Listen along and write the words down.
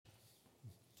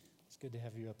Good to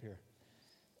have you up here.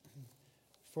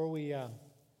 Before we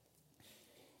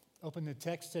open the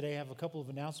text today, I have a couple of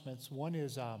announcements. One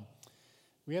is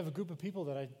we have a group of people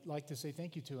that I'd like to say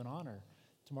thank you to and honor.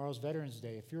 Tomorrow's Veterans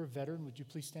Day. If you're a veteran, would you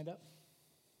please stand up?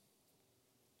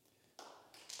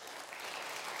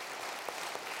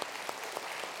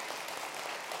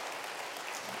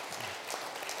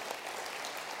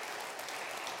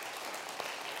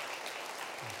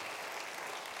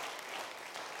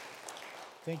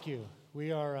 Thank you.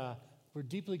 We're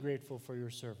deeply grateful for your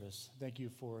service. Thank you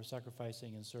for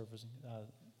sacrificing and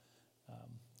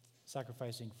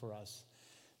sacrificing for us.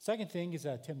 Second thing is,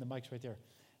 Tim, the mic's right there.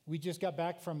 We just got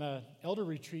back from an elder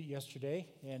retreat yesterday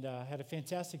and had a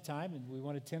fantastic time, and we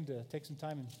wanted Tim to take some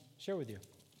time and share with you.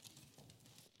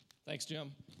 Thanks,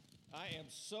 Jim. I am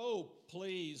so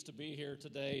pleased to be here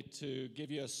today to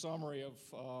give you a summary of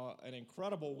an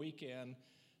incredible weekend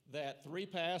that 3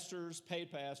 pastors,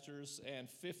 paid pastors, and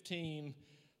 15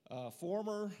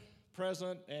 former,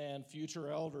 present, and future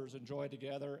elders enjoyed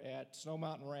together at Snow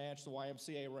Mountain Ranch, the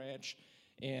YMCA Ranch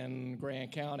in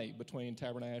Grand County between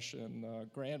Tabernash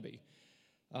and Granby.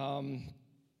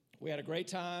 We had a great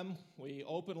time. We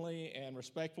openly and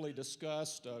respectfully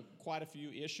discussed quite a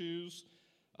few issues,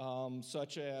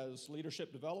 such as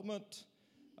leadership development,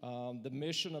 The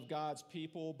Mission of God's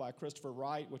People by Christopher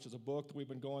Wright, which is a book that we've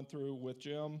been going through with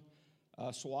Jim,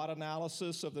 SWOT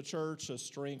analysis of the church,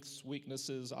 strengths,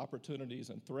 weaknesses, opportunities,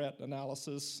 and threat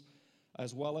analysis,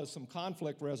 as well as some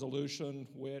conflict resolution,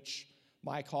 which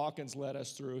Mike Hawkins led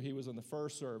us through. He was in the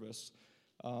first service,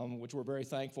 which we're very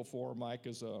thankful for. Mike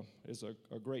is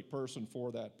a great person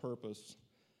for that purpose.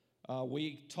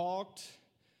 We talked,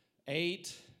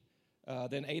 ate,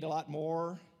 then ate a lot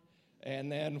more,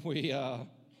 and then we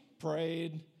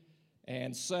prayed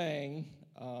and sang.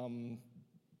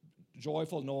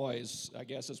 Joyful noise, I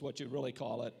guess is what you'd really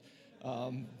call it.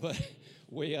 But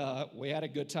we had a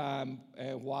good time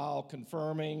while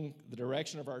confirming the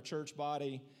direction of our church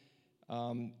body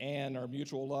and our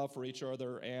mutual love for each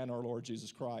other and our Lord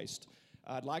Jesus Christ.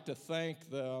 I'd like to thank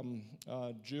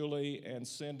Julie and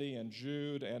Cindy and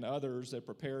Jude and others that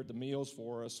prepared the meals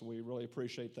for us. We really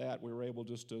appreciate that. We were able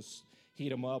just to heat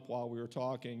them up while we were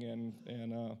talking,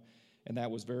 and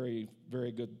that was very,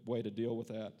 very good way to deal with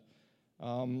that.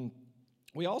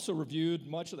 We also reviewed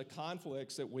much of the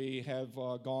conflicts that we have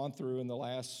gone through in the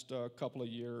last couple of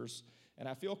years, and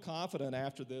I feel confident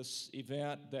after this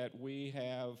event that we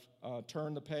have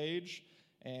turned the page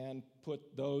and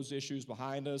put those issues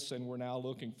behind us, and we're now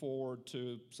looking forward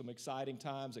to some exciting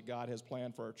times that God has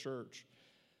planned for our church.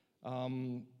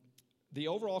 The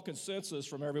overall consensus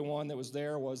from everyone that was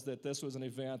there was that this was an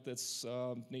event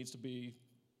that needs to be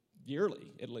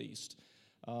yearly, at least.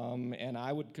 And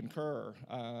I would concur.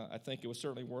 I think it was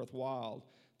certainly worthwhile.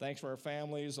 Thanks for our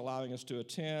families allowing us to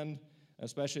attend,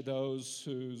 especially those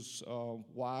whose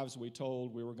wives we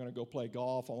told we were going to go play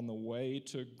golf on the way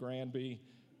to Granby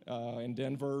in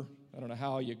Denver. I don't know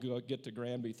how you get to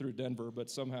Granby through Denver, but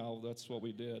somehow that's what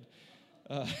we did.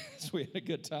 So we had a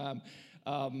good time.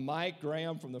 Mike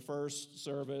Graham from the first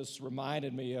service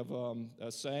reminded me of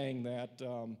a saying that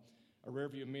a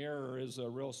rearview mirror is a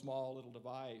real small little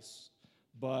device,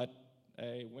 but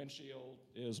a windshield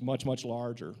is much, much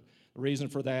larger. The reason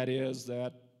for that is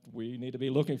that we need to be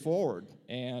looking forward,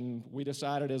 and we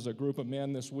decided as a group of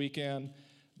men this weekend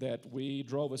that we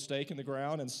drove a stake in the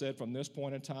ground and said from this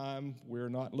point in time, we're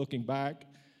not looking back,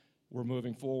 we're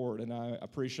moving forward, and I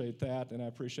appreciate that, and I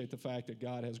appreciate the fact that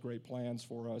God has great plans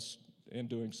for us in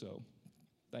doing so.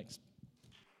 Thanks.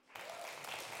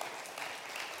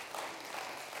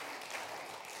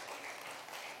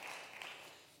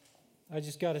 I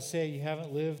just got to say, you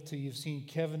haven't lived till you've seen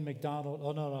Kevin McDonald.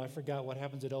 Oh, no, I forgot what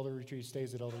happens at Elder Retreat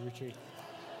stays at Elder Retreat.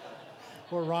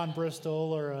 Or Ron Bristol,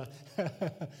 or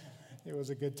it was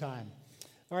a good time.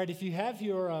 All right, if you have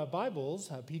your Bibles,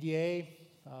 PDA,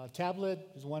 tablet,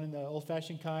 there's one in the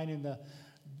old-fashioned kind in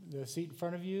the seat in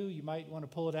front of you. You might want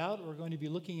to pull it out. We're going to be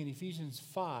looking in Ephesians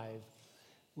 5.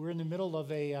 We're in the middle of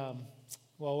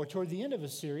we're toward the end of a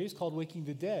series called Waking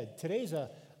the Dead. Today's a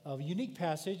unique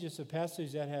passage. It's a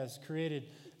passage that has created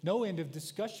no end of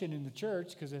discussion in the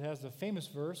church because it has the famous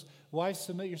verse, "Wives,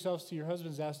 submit yourselves to your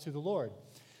husbands as to the Lord."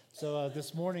 So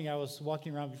this morning I was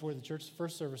walking around before the church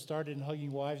first service started and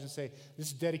hugging wives and say, "This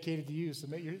is dedicated to you.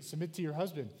 Submit to your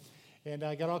husband." And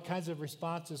I got all kinds of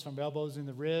responses, from elbows in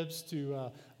the ribs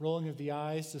to rolling of the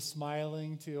eyes to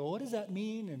smiling to, "Oh, what does that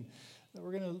mean?" And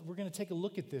we're gonna take a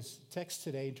look at this text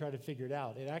today and try to figure it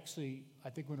out. It actually, I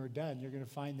think when we're done, you're going to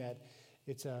find that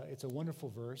it's a wonderful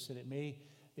verse, and it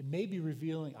may be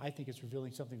revealing. I think it's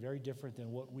revealing something very different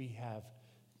than what we have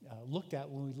looked at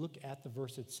when we look at the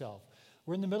verse itself.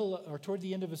 We're in the middle, or toward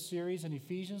the end of a series in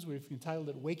Ephesians. We've entitled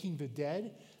it Waking the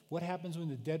Dead. What happens when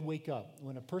the dead wake up?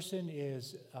 When a person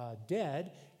is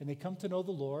dead and they come to know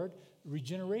the Lord,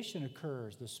 regeneration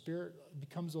occurs. The spirit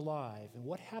becomes alive. And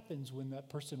what happens when that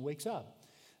person wakes up?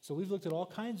 So we've looked at all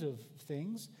kinds of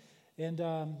things. And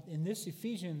in this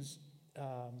Ephesians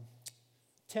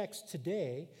text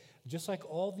today, just like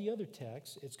all the other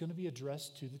texts, it's going to be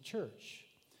addressed to the church.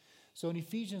 So in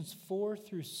Ephesians 4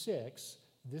 through 6,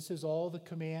 this is all the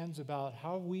commands about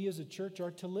how we as a church are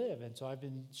to live. And so I've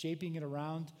been shaping it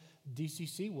around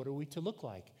DCC. What are we to look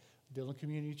like? Dillon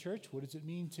Community Church, what does it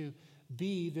mean to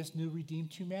be this new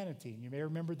redeemed humanity? And you may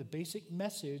remember the basic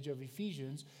message of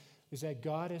Ephesians is that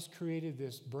God has created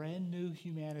this brand new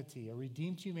humanity, a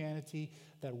redeemed humanity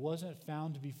that wasn't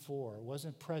found before,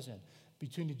 wasn't present.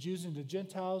 Between the Jews and the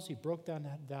Gentiles, he broke down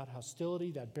that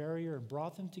hostility, that barrier, and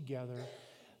brought them together.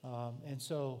 And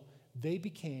so they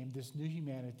became this new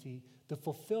humanity, the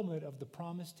fulfillment of the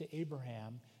promise to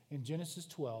Abraham in Genesis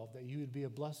 12, that you would be a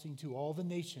blessing to all the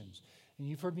nations. And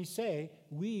you've heard me say,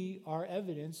 we are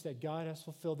evidence that God has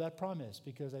fulfilled that promise,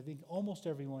 because I think almost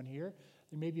everyone here,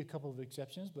 there may be a couple of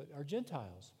exceptions, but are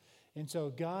Gentiles. And so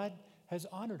God has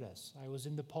honored us. I was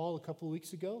in Nepal a couple of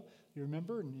weeks ago. You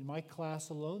remember, in my class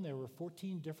alone, there were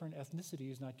 14 different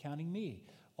ethnicities, not counting me,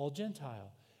 all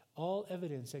Gentile. All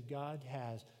evidence that God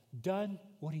has done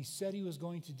what he said he was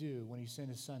going to do when he sent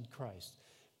his son Christ,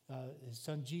 his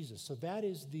son Jesus. So that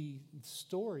is the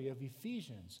story of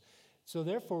Ephesians. So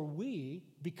therefore, we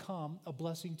become a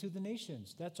blessing to the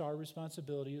nations. That's our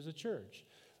responsibility as a church.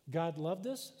 God loved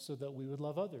us so that we would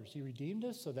love others. He redeemed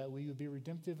us so that we would be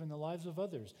redemptive in the lives of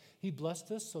others. He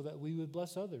blessed us so that we would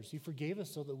bless others. He forgave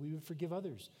us so that we would forgive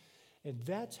others. And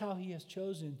that's how he has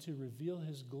chosen to reveal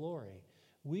his glory.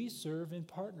 We serve in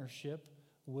partnership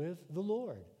with the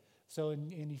Lord. So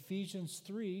in Ephesians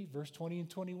 3, verse 20 and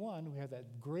 21, we have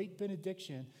that great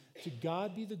benediction. To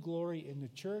God be the glory in the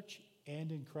church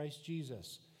and in Christ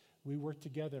Jesus. We work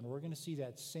together, and we're going to see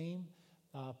that same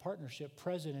partnership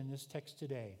present in this text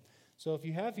today. So if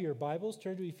you have your Bibles,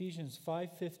 turn to Ephesians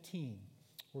 5:15.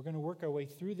 We're going to work our way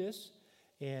through this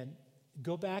and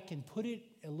go back and put it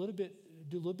do a little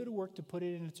bit of work to put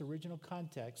it in its original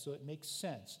context so it makes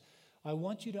sense. I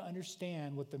want you to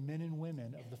understand what the men and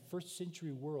women of the first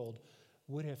century world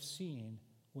would have seen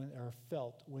or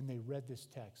felt when they read this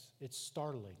text. It's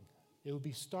startling. It would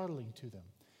be startling to them.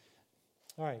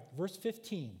 All right, verse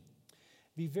 15.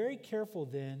 Be very careful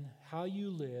then how you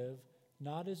live,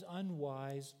 not as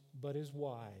unwise, but as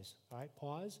wise. All right,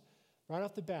 pause. Right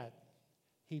off the bat,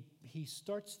 he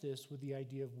starts this with the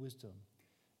idea of wisdom.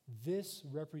 This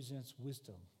represents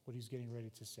wisdom, what he's getting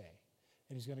ready to say.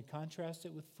 And he's going to contrast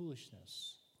it with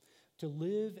foolishness. To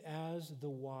live as the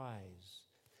wise.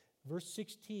 Verse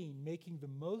 16, making the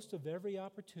most of every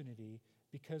opportunity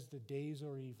because the days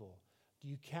are evil. Do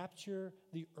you capture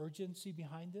the urgency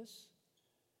behind this?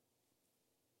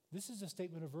 This is a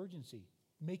statement of urgency,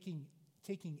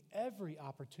 taking every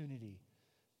opportunity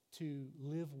to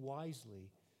live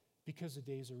wisely because the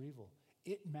days are evil.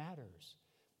 It matters.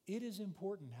 It is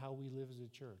important how we live as a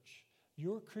church.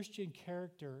 Your Christian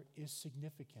character is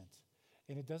significant,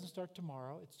 and it doesn't start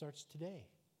tomorrow, it starts today.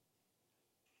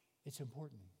 It's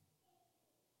important.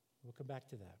 We'll come back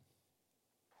to that.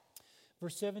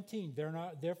 Verse 17,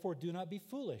 therefore do not be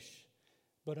foolish,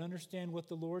 but understand what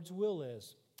the Lord's will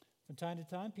is. From time to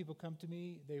time, people come to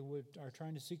me, are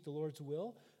trying to seek the Lord's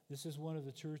will. This is one of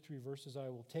the 2 or 3 verses I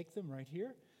will take them right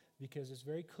here, because it's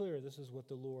very clear this is what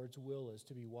the Lord's will is,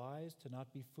 to be wise, to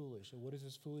not be foolish. And what does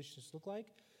this foolishness look like?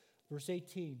 Verse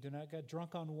 18, do not get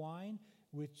drunk on wine,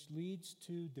 which leads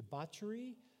to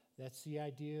debauchery. That's the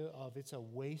idea of it's a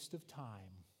waste of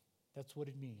time. That's what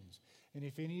it means. And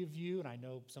if any of you, and I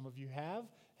know some of you have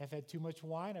had too much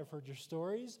wine, I've heard your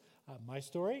stories, my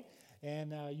story,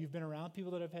 and you've been around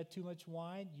people that have had too much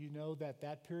wine, you know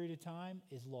that period of time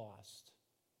is lost.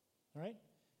 All right?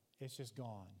 It's just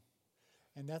gone.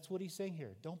 And that's what he's saying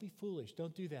here. Don't be foolish.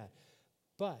 Don't do that.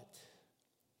 But,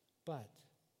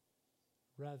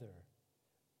 rather,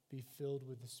 be filled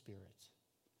with the Spirit.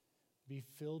 Be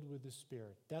filled with the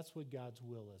Spirit. That's what God's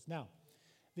will is. Now,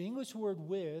 the English word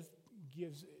with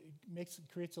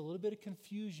creates a little bit of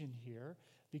confusion here,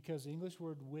 because the English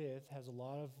word with has a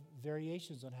lot of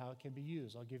variations on how it can be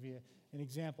used. I'll give you an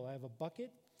example. I have a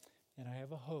bucket and I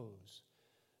have a hose.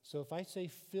 So if I say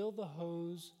fill the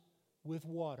hose with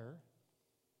water,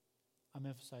 I'm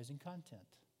emphasizing content.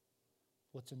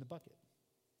 What's in the bucket?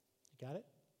 You got it?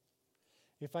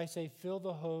 If I say fill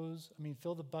the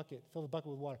bucket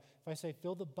with water. If I say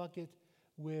fill the bucket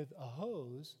with a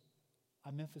hose,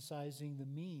 I'm emphasizing the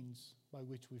means by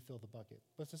which we fill the bucket.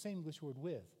 But it's the same English word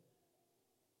with.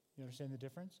 You understand the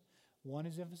difference? One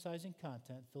is emphasizing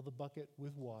content, fill the bucket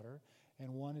with water,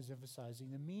 and one is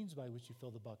emphasizing the means by which you fill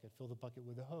the bucket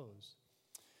with a hose.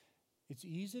 It's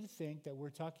easy to think that we're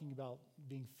talking about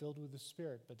being filled with the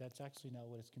Spirit, but that's actually not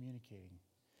what it's communicating.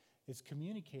 It's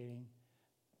communicating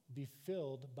be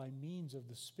filled by means of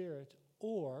the Spirit,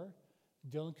 or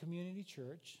Dillon Community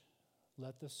Church,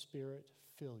 let the Spirit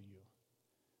fill you.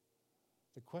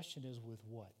 The question is, with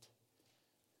what?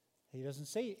 He doesn't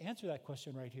answer that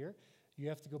question right here. You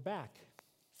have to go back.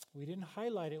 We didn't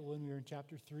highlight it when we were in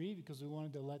chapter 3 because we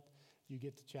wanted to let you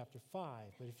get to chapter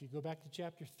 5. But if you go back to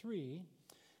chapter 3,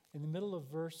 in the middle of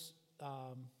verse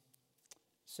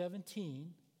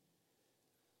 17,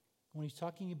 when he's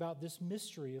talking about this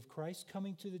mystery of Christ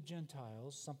coming to the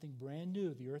Gentiles, something brand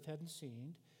new the earth hadn't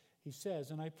seen, he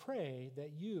says, "And I pray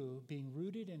that you, being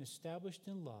rooted and established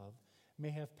in love, may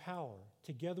have power,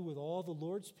 together with all the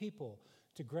Lord's people,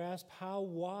 to grasp how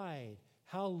wide,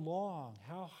 how long,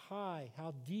 how high,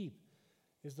 how deep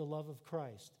is the love of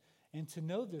Christ, and to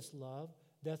know this love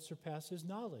that surpasses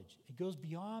knowledge." It goes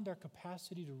beyond our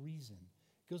capacity to reason.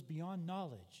 It goes beyond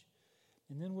knowledge.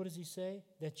 And then what does he say?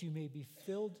 That you may be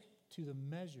filled to the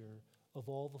measure of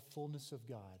all the fullness of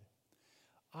God.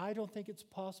 I don't think it's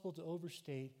possible to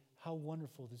overstate how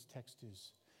wonderful this text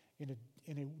is.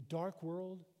 In a dark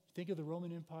world, think of the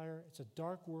Roman Empire. It's a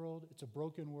dark world. It's a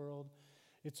broken world.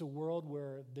 It's a world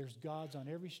where there's gods on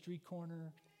every street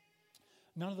corner.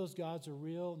 None of those gods are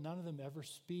real. None of them ever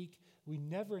speak. We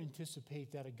never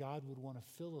anticipate that a God would want to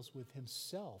fill us with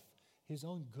himself, his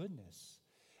own goodness.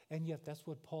 And yet that's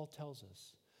what Paul tells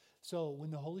us. So when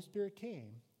the Holy Spirit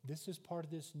came, this is part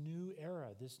of this new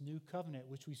era, this new covenant,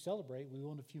 which we celebrate, we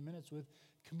will in a few minutes, with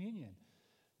communion.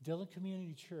 Dillon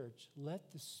Community Church,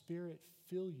 let the Spirit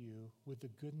fill you with the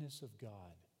goodness of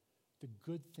God, the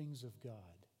good things of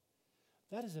God.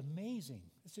 That is amazing.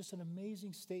 It's just an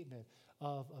amazing statement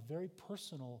of a very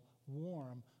personal,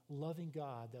 warm, loving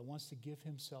God that wants to give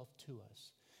himself to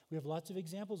us. We have lots of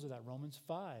examples of that. Romans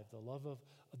 5, the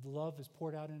love is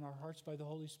poured out in our hearts by the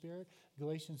Holy Spirit.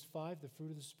 Galatians 5, the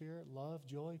fruit of the Spirit, love,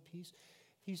 joy, peace.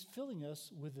 He's filling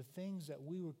us with the things that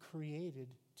we were created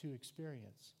to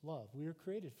experience. Love, we were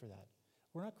created for that.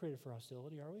 We're not created for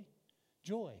hostility, are we?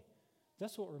 Joy,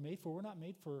 that's what we're made for. We're not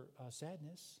made for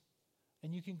sadness.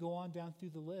 And you can go on down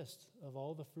through the list of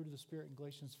all the fruit of the Spirit in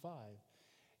Galatians 5,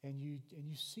 and you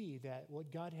see that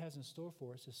what God has in store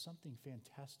for us is something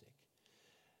fantastic.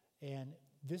 And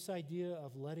this idea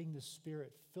of letting the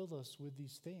Spirit fill us with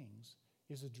these things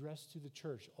is addressed to the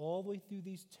church. All the way through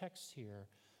these texts here,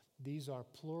 these are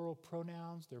plural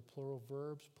pronouns, they're plural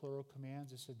verbs, plural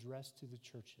commands. It's addressed to the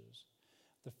churches.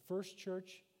 The first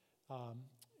church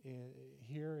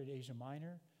here in Asia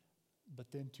Minor,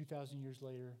 but then 2,000 years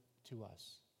later to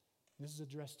us. This is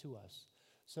addressed to us.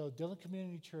 So Dillon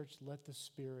Community Church, let the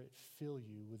Spirit fill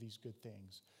you with these good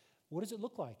things. What does it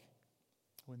look like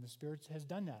when the Spirit has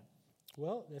done that?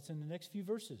 Well, that's in the next few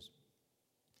verses.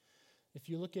 If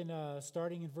you look in,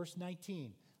 starting in verse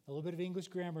 19, a little bit of English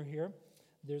grammar here.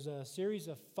 There's a series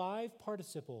of 5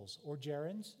 participles or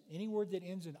gerunds. Any word that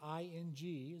ends in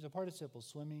ing is a participle: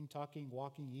 swimming, talking,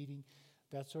 walking, eating,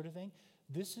 that sort of thing.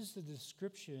 This is the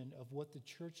description of what the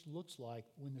church looks like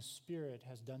when the Spirit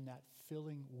has done that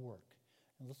filling work.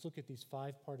 And let's look at these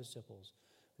 5 participles.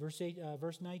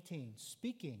 Verse 19,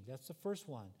 speaking, that's the first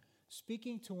one.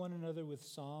 Speaking to one another with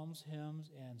psalms,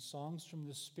 hymns, and songs from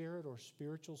the Spirit, or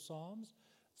spiritual psalms,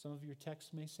 some of your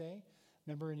texts may say.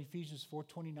 Remember in Ephesians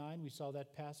 4:29, we saw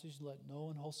that passage, let no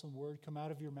unwholesome word come out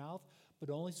of your mouth, but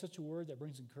only such a word that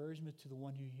brings encouragement to the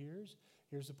one who hears.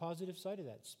 Here's the positive side of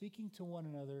that. Speaking to one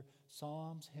another,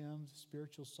 psalms, hymns,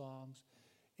 spiritual songs.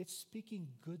 It's speaking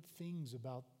good things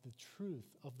about the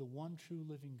truth of the one true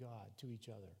living God to each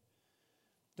other.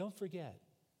 Don't forget,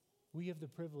 we have the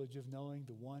privilege of knowing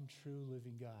the one true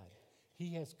living God.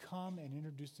 He has come and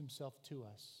introduced himself to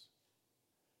us.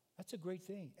 That's a great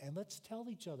thing. And let's tell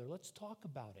each other. Let's talk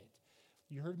about it.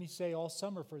 You heard me say all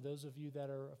summer, for those of you that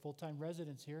are full-time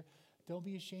residents here, don't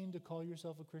be ashamed to call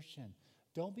yourself a Christian.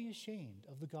 Don't be ashamed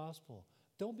of the gospel.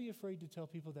 Don't be afraid to tell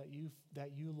people that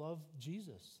you love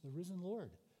Jesus, the risen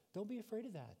Lord. Don't be afraid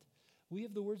of that. We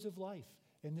have the words of life,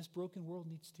 and this broken world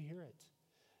needs to hear it.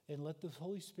 And let the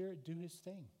Holy Spirit do his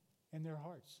thing in their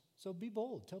hearts. So be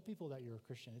bold. Tell people that you're a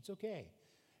Christian. It's okay.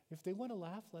 If they want to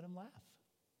laugh, let them laugh.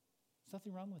 There's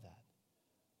nothing wrong with that.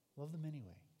 Love them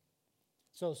anyway.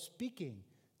 So speaking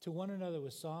to one another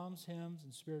with psalms, hymns,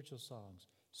 and spiritual songs.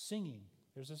 Singing.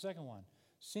 There's the second one.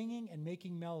 Singing and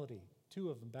making melody. 2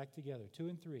 of them back together. 2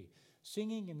 and 3.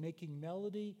 Singing and making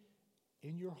melody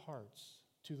in your hearts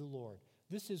to the Lord.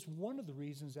 This is one of the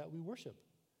reasons that we worship.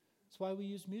 That's why we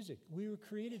use music. We were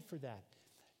created for that.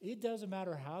 It doesn't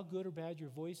matter how good or bad your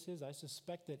voice is. I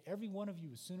suspect that every one of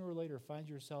you, sooner or later, finds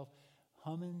yourself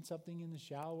humming something in the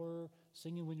shower,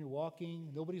 singing when you're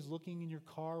walking. Nobody's looking in your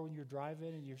car when you're driving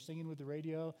and you're singing with the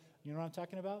radio. You know what I'm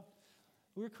talking about?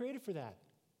 We were created for that.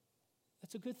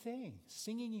 That's a good thing.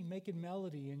 Singing and making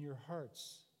melody in your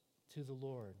hearts to the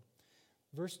Lord.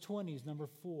 Verse 20 is number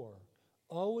 4.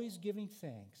 Always giving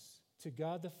thanks to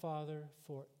God the Father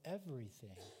for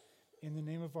everything in the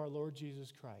name of our Lord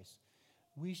Jesus Christ.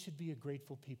 We should be a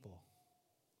grateful people,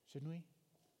 shouldn't we?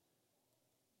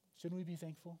 Shouldn't we be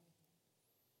thankful?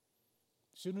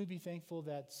 Shouldn't we be thankful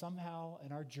that somehow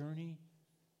in our journey,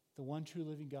 the one true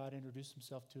living God introduced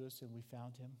himself to us and we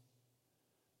found him?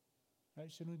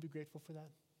 Right? Shouldn't we be grateful for that?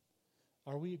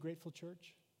 Are we a grateful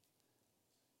church?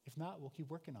 If not, we'll keep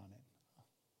working on it.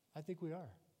 I think we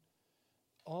are.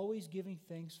 Always giving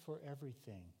thanks for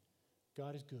everything.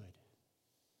 God is good.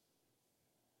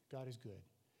 God is good.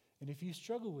 And if you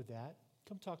struggle with that,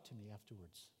 come talk to me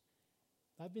afterwards.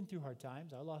 I've been through hard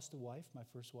times. I lost a wife, my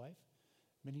first wife,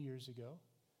 many years ago.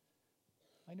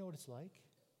 I know what it's like.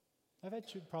 I've had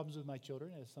problems with my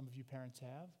children, as some of you parents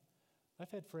have.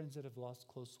 I've had friends that have lost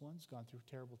close ones, gone through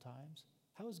terrible times.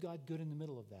 How is God good in the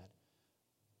middle of that?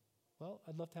 Well,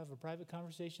 I'd love to have a private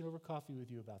conversation over coffee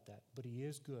with you about that, but he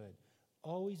is good.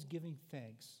 Always giving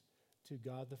thanks to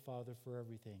God the Father for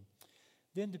everything.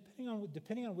 Then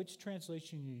depending on which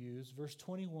translation you use, verse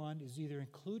 21 is either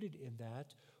included in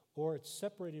that or it's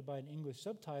separated by an English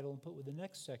subtitle and put with the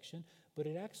next section, but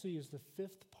it actually is the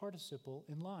 5th participle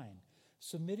in line,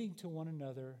 submitting to one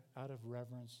another out of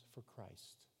reverence for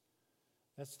Christ.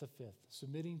 That's the 5th,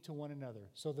 submitting to one another.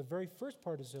 So the very first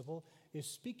participle is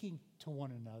speaking to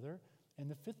one another,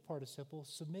 and the 5th participle,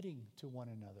 submitting to one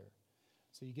another.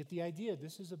 So you get the idea.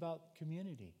 This is about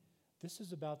community. This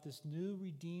is about this new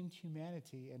redeemed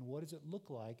humanity, and what does it look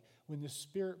like when the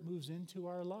Spirit moves into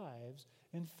our lives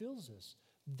and fills us?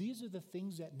 These are the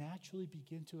things that naturally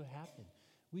begin to happen.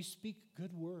 We speak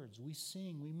good words. We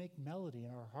sing. We make melody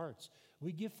in our hearts.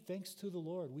 We give thanks to the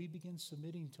Lord. We begin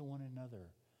submitting to one another.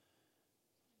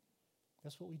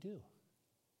 That's what we do.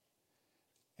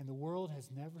 And the world has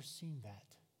never seen that.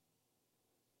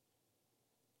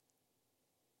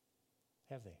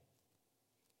 Have they?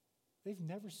 They've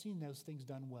never seen those things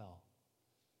done well.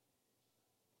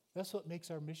 That's what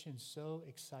makes our mission so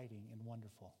exciting and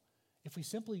wonderful. If we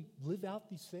simply live out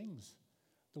these things,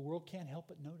 the world can't help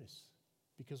but notice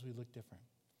because we look different.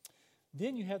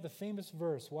 Then you have the famous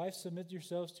verse, wives, submit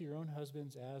yourselves to your own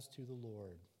husbands as to the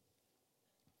Lord.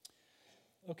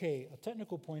 Okay, a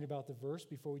technical point about the verse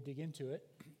before we dig into it.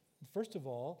 First of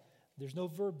all, there's no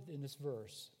verb in this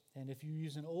verse. And if you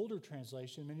use an older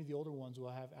translation, many of the older ones will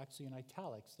have actually in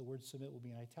italics. The word submit will be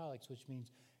in italics, which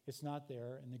means it's not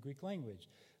there in the Greek language.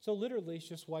 So literally, it's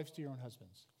just wives to your own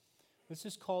husbands. This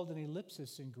is called an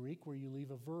ellipsis in Greek, where you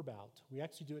leave a verb out. We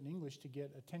actually do it in English to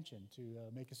get attention, to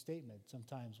make a statement.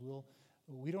 Sometimes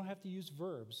we don't have to use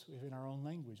verbs in our own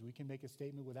language. We can make a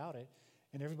statement without it,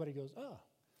 and everybody goes, oh.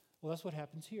 Well, that's what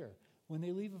happens here. When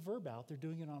they leave a verb out, they're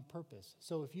doing it on purpose.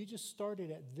 So if you just started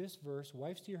at this verse,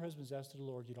 wives to your husbands as to the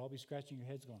Lord, you'd all be scratching your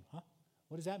heads going, huh?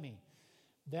 What does that mean?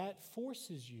 That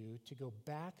forces you to go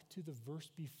back to the verse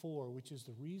before, which is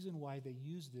the reason why they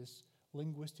use this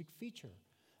linguistic feature,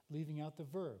 leaving out the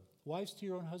verb. Wives to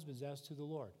your own husbands as to the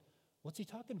Lord. What's he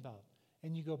talking about?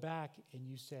 And you go back and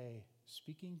you say,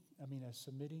 submitting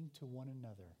to one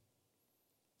another.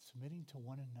 Submitting to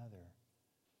one another.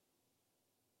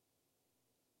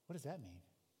 What does that mean?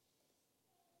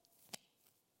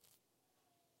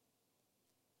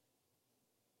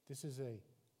 This is a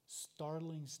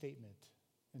startling statement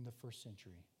in the first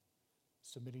century,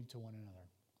 submitting to one another.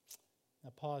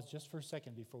 Now pause just for a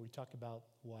second before we talk about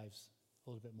wives a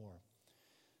little bit more.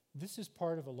 This is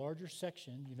part of a larger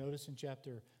section. You notice in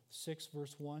chapter 6,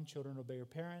 verse 1, children obey your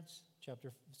parents.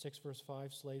 Chapter 6, verse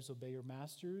 5, slaves obey your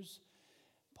masters.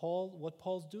 What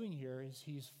Paul's doing here is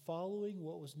he's following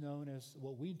what was known as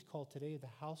what we call today the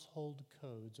household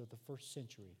codes of the first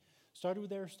century. Started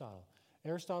with Aristotle.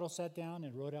 Aristotle sat down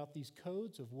and wrote out these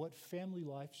codes of what family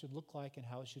life should look like and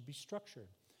how it should be structured.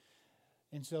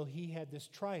 And so he had this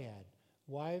triad: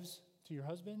 wives to your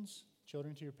husbands,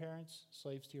 children to your parents,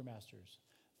 slaves to your masters.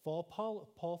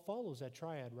 Paul follows that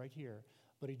triad right here,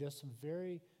 but he does some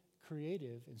very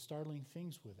creative and startling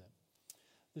things with it.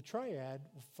 The triad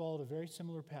followed a very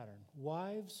similar pattern.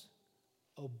 Wives,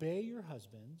 obey your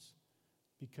husbands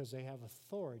because they have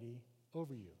authority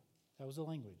over you. That was the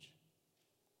language.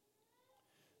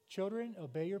 Children,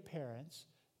 obey your parents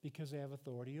because they have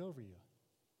authority over you.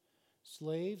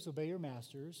 Slaves, obey your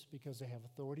masters because they have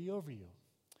authority over you.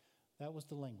 That was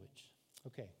the language.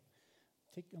 Okay.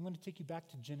 I'm going to take you back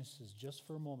to Genesis just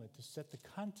for a moment to set the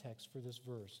context for this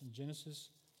verse in Genesis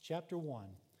chapter 1.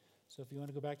 So if you want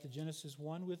to go back to Genesis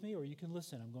 1 with me, or you can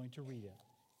listen, I'm going to read it.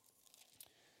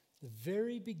 The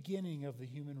very beginning of the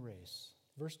human race,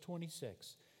 verse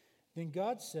 26. Then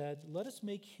God said, let us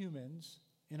make humans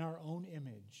in our own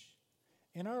image,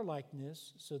 in our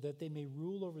likeness, so that they may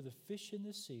rule over the fish in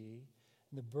the sea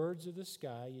and the birds of the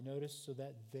sky. You notice, so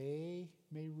that they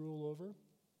may rule over,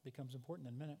 becomes important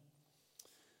in a minute.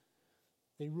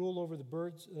 They rule over the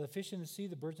birds, the fish in the sea,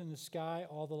 the birds in the sky,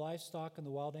 all the livestock and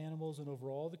the wild animals, and over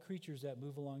all the creatures that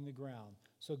move along the ground.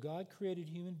 So God created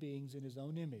human beings in his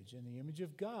own image. In the image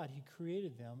of God, he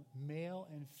created them. Male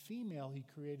and female, he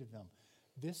created them.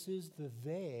 This is the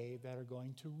they that are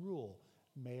going to rule,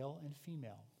 male and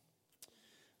female.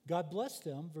 God blessed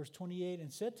them, verse 28,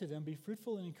 and said to them, be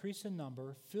fruitful and increase in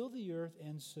number, fill the earth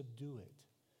and subdue it.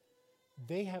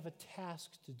 They have a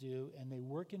task to do, and they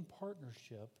work in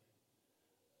partnership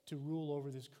to rule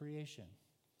over this creation.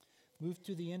 Move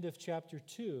to the end of chapter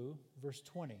 2, verse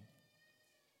 20.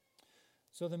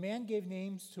 So the man gave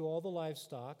names to all the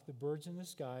livestock, the birds in the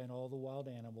sky, and all the wild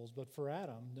animals, but for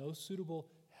Adam, no suitable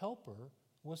helper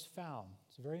was found.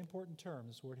 It's a very important term,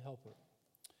 this word helper.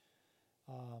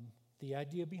 The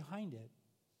idea behind it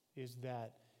is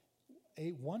that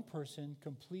one person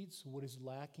completes what is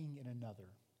lacking in another.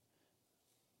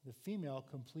 The female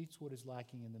completes what is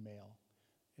lacking in the male.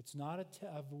 It's not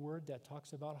a word that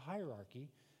talks about hierarchy,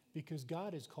 because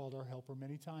God is called our helper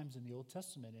many times in the Old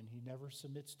Testament, and he never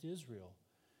submits to Israel.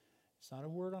 It's not a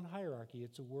word on hierarchy.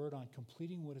 It's a word on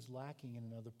completing what is lacking in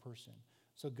another person.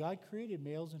 So God created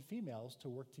males and females to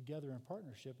work together in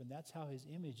partnership, and that's how his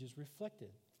image is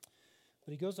reflected.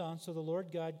 But he goes on, so the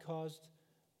Lord God caused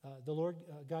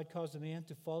the man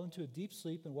to fall into a deep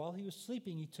sleep, and while he was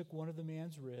sleeping, he took one of the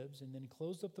man's ribs, and then he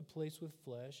closed up the place with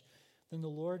flesh. Then the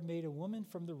Lord made a woman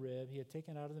from the rib he had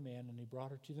taken out of the man, and he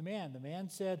brought her to the man. The man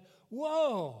said,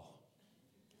 whoa!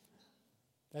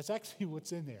 That's actually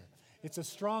what's in there. It's a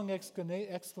strong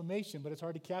exclamation, but it's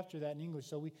hard to capture that in English,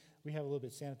 so we have a little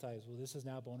bit sanitized. Well, this is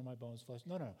now bone of my bones, flesh.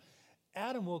 No.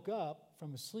 Adam woke up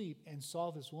from his sleep and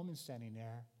saw this woman standing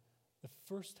there the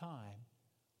first time.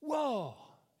 Whoa!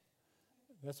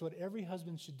 That's what every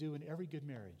husband should do in every good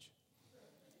marriage.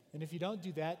 And if you don't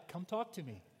do that, come talk to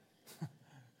me.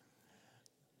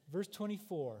 Verse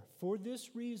 24, for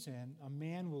this reason, a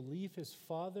man will leave his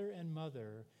father and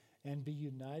mother and be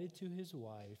united to his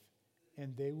wife,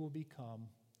 and they will become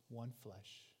one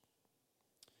flesh.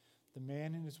 The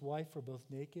man and his wife were both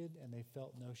naked, and they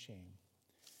felt no shame.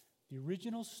 The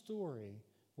original story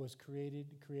was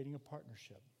creating a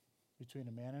partnership between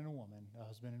a man and a woman, a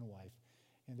husband and a wife,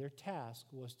 and their task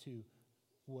was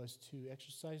to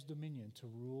exercise dominion, to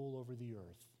rule over the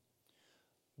earth.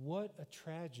 What a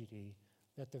tragedy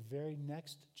that the very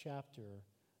next chapter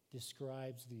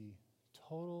describes the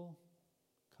total,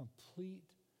 complete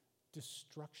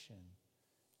destruction,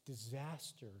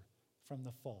 disaster from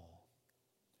the fall.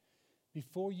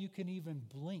 Before you can even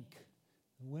blink,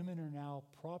 women are now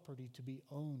property to be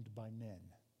owned by men.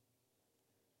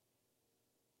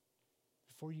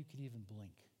 Before you could even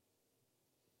blink.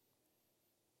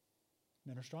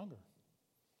 Men are stronger.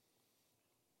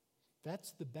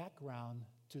 That's the background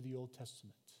to the Old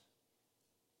Testament.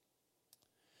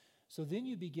 So then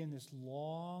you begin this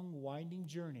long, winding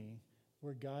journey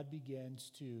where God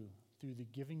begins to, through the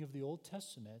giving of the Old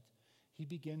Testament, he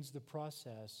begins the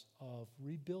process of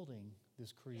rebuilding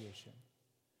this creation.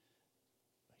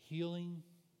 Healing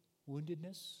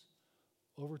woundedness,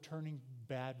 overturning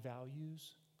bad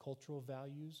values, cultural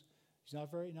values. He's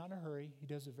not in a hurry. He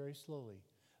does it very slowly.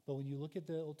 But when you look at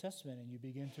the Old Testament and you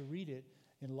begin to read it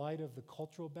in light of the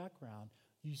cultural background,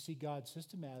 you see God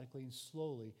systematically and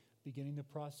slowly beginning the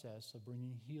process of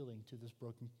bringing healing to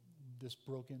this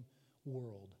broken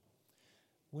world.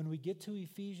 When we get to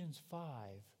Ephesians 5,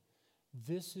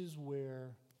 this is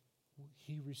where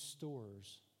he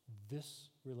restores this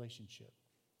relationship.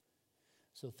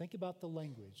 So think about the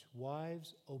language.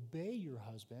 Wives, obey your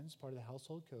husbands, part of the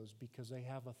household codes, because they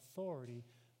have authority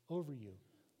over you.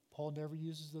 Paul never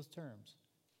uses those terms.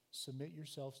 Submit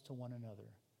yourselves to one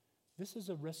another. This is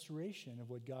a restoration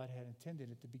of what God had intended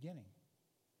at the beginning.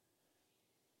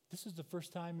 This is the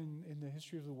first time in the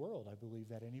history of the world, I believe,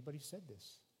 that anybody said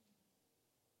this.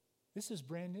 This is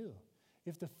brand new.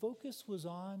 If the focus was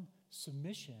on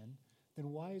submission, then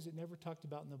why is it never talked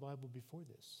about in the Bible before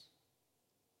this?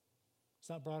 It's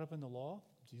not brought up in the law.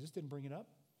 Jesus didn't bring it up.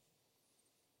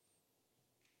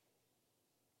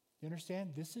 You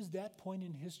understand? This is that point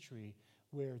in history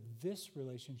where this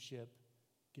relationship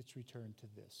gets returned to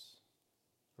this,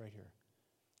 right here.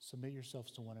 Submit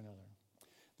yourselves to one another.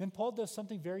 Then Paul does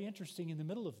something very interesting in the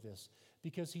middle of this,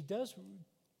 because he does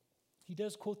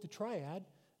quote the triad,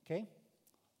 okay?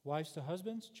 Wives to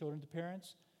husbands, children to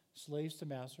parents, slaves to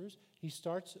masters. He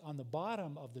starts on the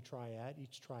bottom of the triad,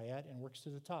 each triad, and works to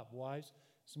the top. Wives,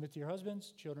 submit to your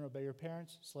husbands, children, obey your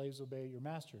parents, slaves, obey your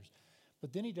masters.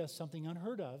 But then he does something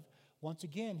unheard of. Once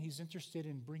again, he's interested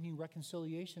in bringing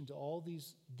reconciliation to all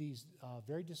these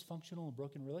very dysfunctional and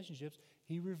broken relationships.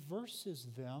 He reverses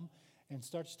them and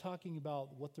starts talking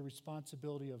about what the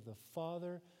responsibility of the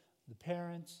father, the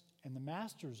parents, and the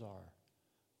masters are.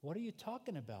 What are you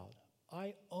talking about?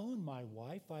 I own my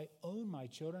wife, I own my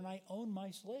children, I own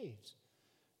my slaves.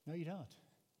 No, you don't.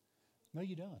 No,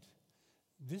 you don't.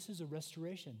 This is a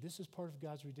restoration. This is part of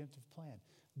God's redemptive plan.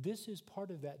 This is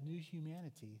part of that new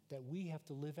humanity that we have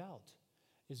to live out,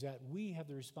 is that we have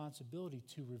the responsibility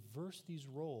to reverse these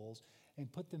roles and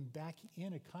put them back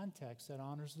in a context that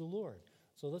honors the Lord.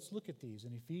 So let's look at these.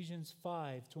 In Ephesians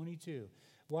 5:22,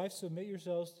 wives, submit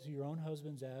yourselves to your own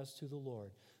husbands as to the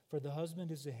Lord. For the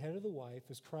husband is the head of the wife,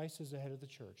 as Christ is the head of the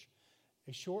church.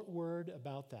 A short word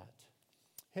about that.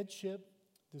 Headship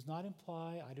does not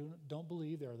imply, I don't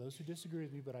believe, there are those who disagree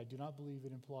with me, but I do not believe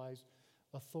it implies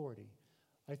authority.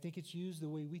 I think it's used the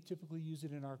way we typically use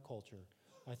it in our culture.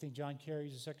 I think John Kerry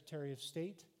is the Secretary of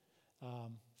State.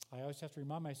 I always have to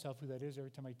remind myself who that is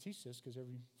every time I teach this, because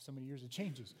every so many years it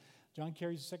changes. John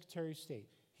Kerry is the Secretary of State.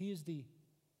 He is the,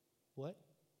 what?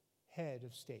 Head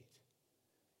of state.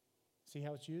 See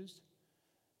how it's used?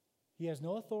 He has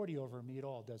no authority over me at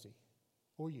all, does he?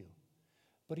 Or you.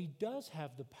 But he does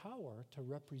have the power to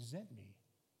represent me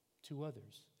to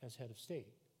others as head of state.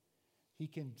 He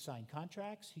can sign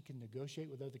contracts. He can negotiate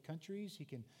with other countries. He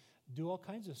can do all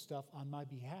kinds of stuff on my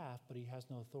behalf, but he has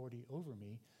no authority over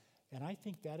me. And I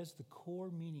think that is the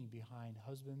core meaning behind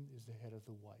husband is the head of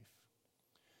the wife.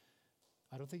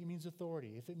 I don't think it means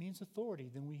authority. If it means authority,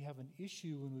 then we have an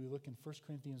issue when we look in 1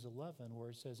 Corinthians 11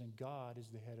 where it says, and God is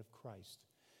the head of Christ.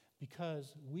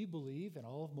 Because we believe, and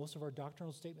most of our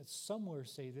doctrinal statements somewhere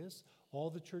say this, all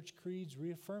the church creeds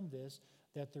reaffirm this,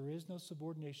 that there is no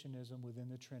subordinationism within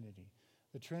the Trinity.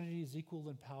 The Trinity is equal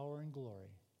in power and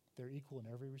glory. They're equal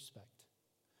in every respect.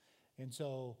 And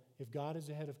so, if God is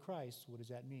the head of Christ, what does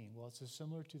that mean? Well, it's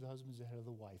similar to the husband's the head of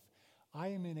the wife. I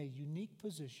am in a unique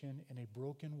position in a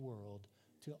broken world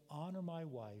to honor my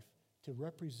wife, to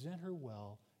represent her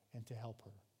well, and to help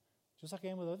her. Just like I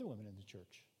am with other women in the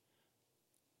church.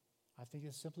 I think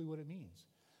that's simply what it means.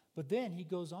 But then he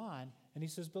goes on and he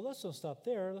says, but let's don't stop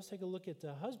there. Let's take a look at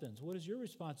husbands. What is your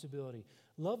responsibility?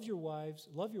 Love your wives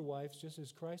just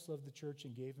as Christ loved the church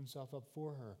and gave himself up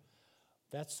for her.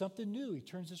 That's something new. He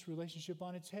turns this relationship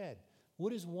on its head.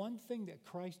 What is one thing that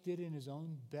Christ did in his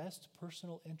own best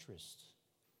personal interest?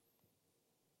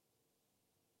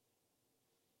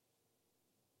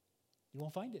 You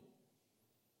won't find it.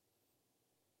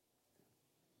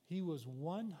 He was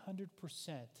 100%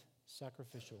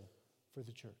 sacrificial for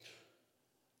the church.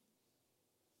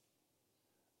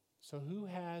 So who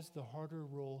has the harder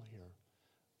role here?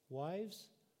 Wives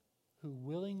who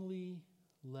willingly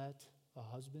let a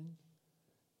husband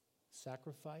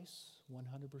sacrifice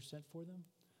 100% for them,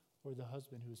 or the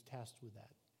husband who is tasked with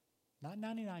that? Not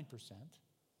 99%,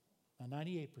 not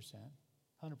 98%,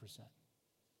 100%.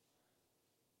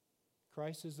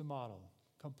 Christ is the model,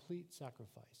 complete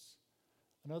sacrifice.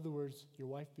 In other words, your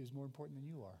wife is more important than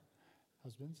you are,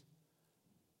 husbands.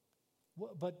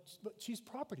 But she's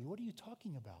property. What are you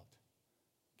talking about?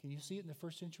 Can you see it in the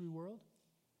first century world?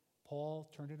 Paul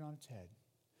turned it on its head.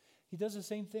 He does the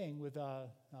same thing with,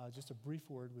 just a brief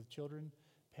word, with children,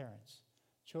 parents.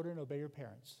 Children, obey your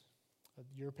parents.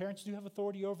 Your parents do have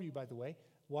authority over you, by the way.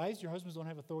 Wives, your husbands don't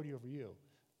have authority over you.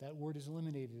 That word is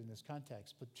eliminated in this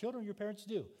context. But children, your parents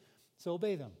do. So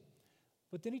obey them.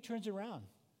 But then he turns around.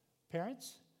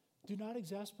 Parents, do not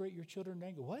exasperate your children in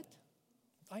anger. What?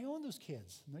 I own those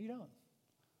kids. No, you don't.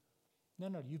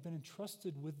 No, you've been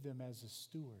entrusted with them as a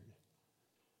steward.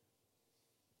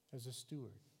 As a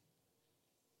steward.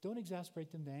 Don't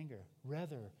exasperate them to anger.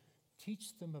 Rather,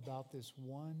 teach them about this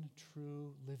one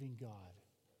true living God.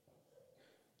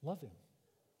 Love him.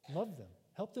 Love them.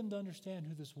 Help them to understand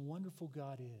who this wonderful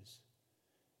God is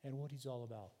and what he's all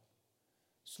about.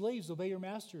 Slaves, obey your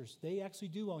masters. They actually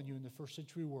do own you in the first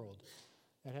century world.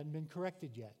 That hadn't been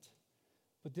corrected yet.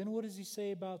 But then what does he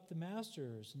say about the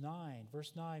masters?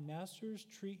 Verse 9, masters,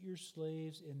 treat your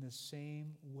slaves in the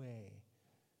same way.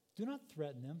 Do not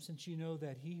threaten them, since you know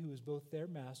that he who is both their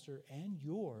master and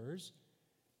yours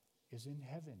is in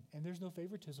heaven. And there's no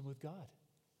favoritism with God.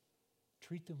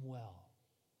 Treat them well.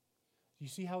 You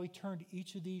see how he turned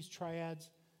each of these triads,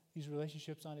 these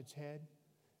relationships on its head?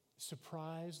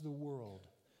 Surprise the world.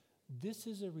 This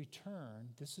is a return.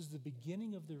 This is the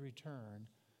beginning of the return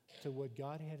to what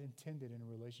God had intended in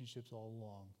relationships all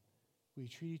along. We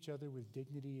treat each other with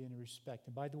dignity and respect.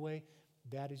 And by the way,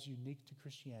 that is unique to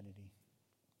Christianity.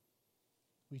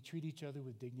 We treat each other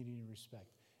with dignity and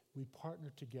respect. We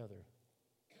partner together.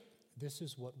 This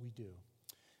is what we do.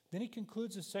 Then he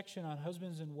concludes a section on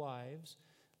husbands and wives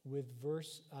with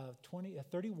verse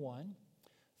 31.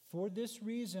 For this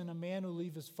reason, a man will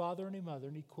leave his father and his mother,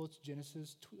 and he quotes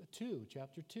Genesis 2,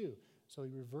 chapter 2. So he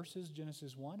reverses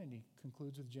Genesis 1, and he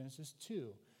concludes with Genesis 2.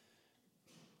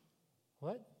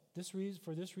 What?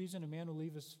 For this reason, a man will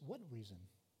leave his... What reason?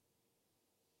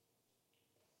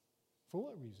 For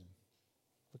what reason?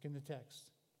 Look in the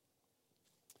text.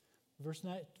 Verse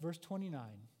 29,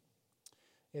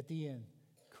 at the end.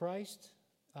 Christ...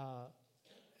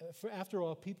 after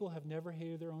all, people have never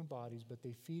hated their own bodies, but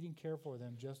they feed and care for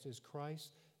them just as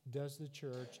Christ does the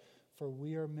church, for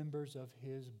we are members of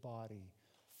his body.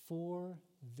 For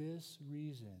this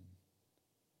reason,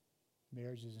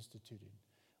 marriage is instituted.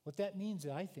 What that means,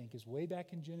 I think, is way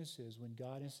back in Genesis when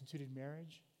God instituted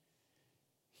marriage,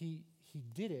 he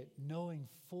did it knowing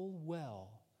full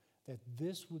well that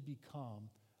this would become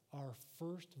our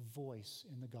first voice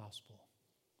in the gospel.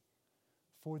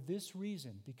 For this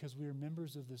reason, because we are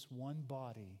members of this one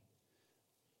body,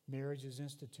 marriage is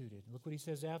instituted. Look what he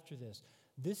says after this.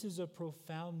 This is a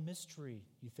profound mystery,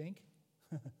 you think?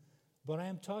 But I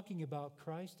am talking about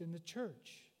Christ and the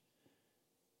church.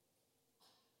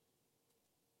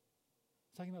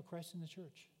 I'm talking about Christ and the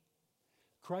church.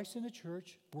 Christ and the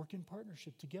church work in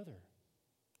partnership together.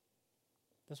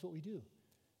 That's what we do.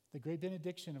 The great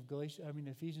benediction of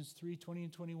Ephesians 3:20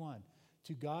 and 21.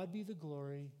 To God be the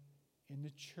glory in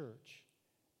the church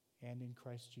and in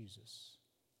Christ Jesus.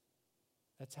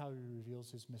 That's how he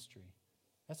reveals his mystery.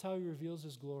 That's how he reveals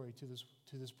his glory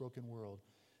to this broken world,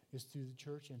 is through the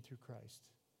church and through Christ.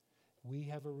 We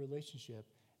have a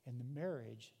relationship, and the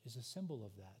marriage is a symbol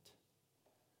of that.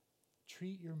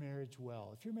 Treat your marriage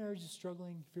well. If your marriage is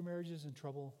struggling, if your marriage is in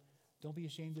trouble, don't be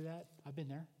ashamed of that. I've been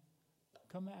there.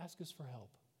 Come ask us for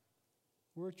help.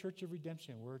 We're a church of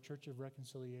redemption. We're a church of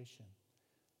reconciliation.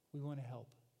 We want to help.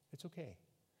 It's okay.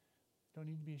 Don't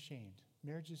need to be ashamed.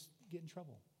 Marriages get in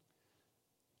trouble.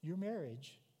 Your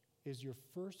marriage is your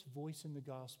first voice in the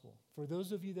gospel. For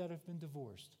those of you that have been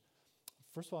divorced,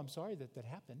 first of all, I'm sorry that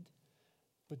happened,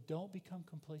 but don't become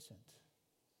complacent.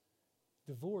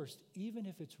 Divorce, even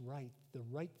if it's right, the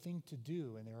right thing to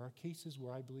do, and there are cases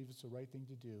where I believe it's the right thing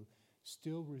to do,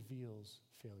 still reveals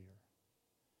failure.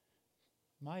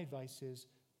 My advice is,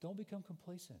 don't become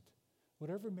complacent.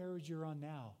 Whatever marriage you're on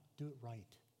now, do it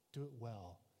right. Do it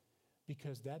well.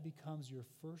 Because that becomes your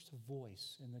first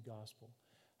voice in the gospel.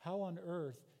 How on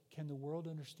earth can the world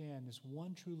understand this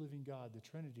one true living God, the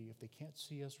Trinity, if they can't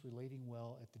see us relating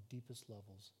well at the deepest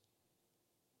levels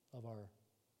of our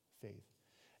faith?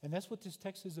 And that's what this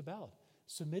text is about.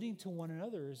 Submitting to one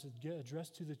another is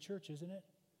addressed to the church, isn't it?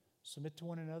 Submit to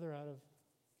one another out of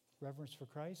reverence for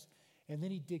Christ. And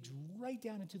then he digs right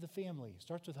down into the family.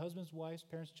 Starts with husbands, wives,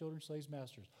 parents, children, slaves,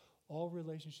 masters. All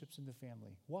relationships in the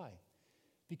family. Why?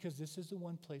 Because this is the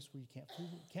one place where you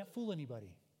can't fool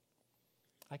anybody.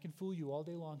 I can fool you all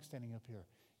day long standing up here.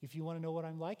 If you want to know what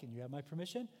I'm like and you have my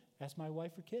permission, ask my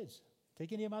wife or kids.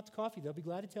 Take any of them out to coffee. They'll be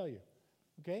glad to tell you.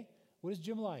 Okay? What is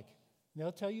Jim like? And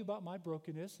they'll tell you about my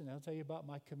brokenness, and they'll tell you about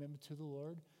my commitment to the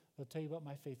Lord. They'll tell you about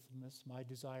my faithfulness, my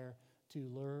desire to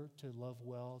learn, to love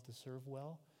well, to serve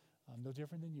well. I'm no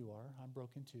different than you are. I'm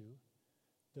broken too.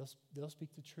 They'll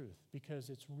speak the truth because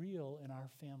it's real in our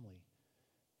family.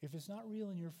 If it's not real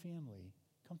in your family,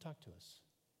 come talk to us.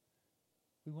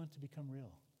 We want it to become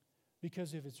real.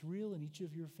 Because if it's real in each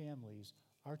of your families,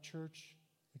 our church,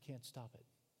 we can't stop it.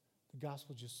 The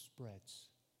gospel just spreads.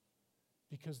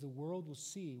 Because the world will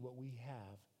see what we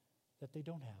have that they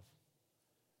don't have.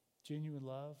 Genuine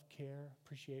love, care,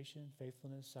 appreciation,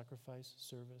 faithfulness, sacrifice,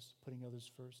 service, putting others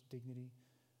first, dignity,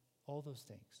 all those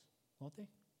things, won't they?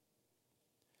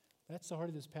 That's the heart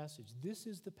of this passage. This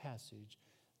is the passage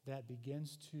that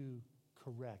begins to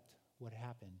correct what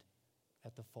happened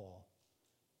at the fall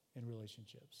in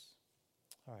relationships.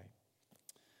 All right.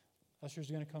 Ushers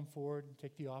are going to come forward and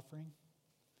take the offering.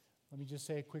 Let me just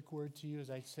say a quick word to you, as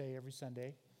I say every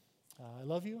Sunday. I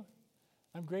love you.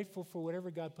 I'm grateful for whatever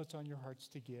God puts on your hearts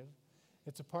to give.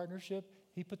 It's a partnership.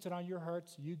 He puts it on your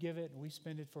hearts. You give it, and we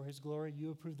spend it for his glory.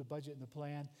 You approve the budget and the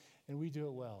plan, and we do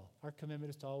it well. Our commitment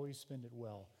is to always spend it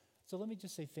well. So let me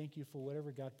just say thank you for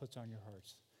whatever God puts on your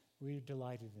hearts. We're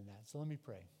delighted in that. So let me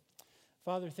pray.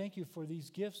 Father, thank you for these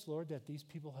gifts, Lord, that these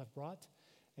people have brought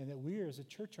and that we as a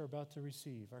church are about to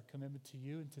receive. Our commitment to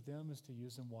you and to them is to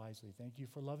use them wisely. Thank you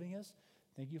for loving us.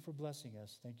 Thank you for blessing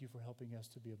us. Thank you for helping us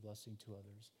to be a blessing to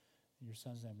others. In your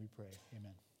Son's name we pray.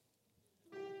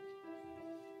 Amen.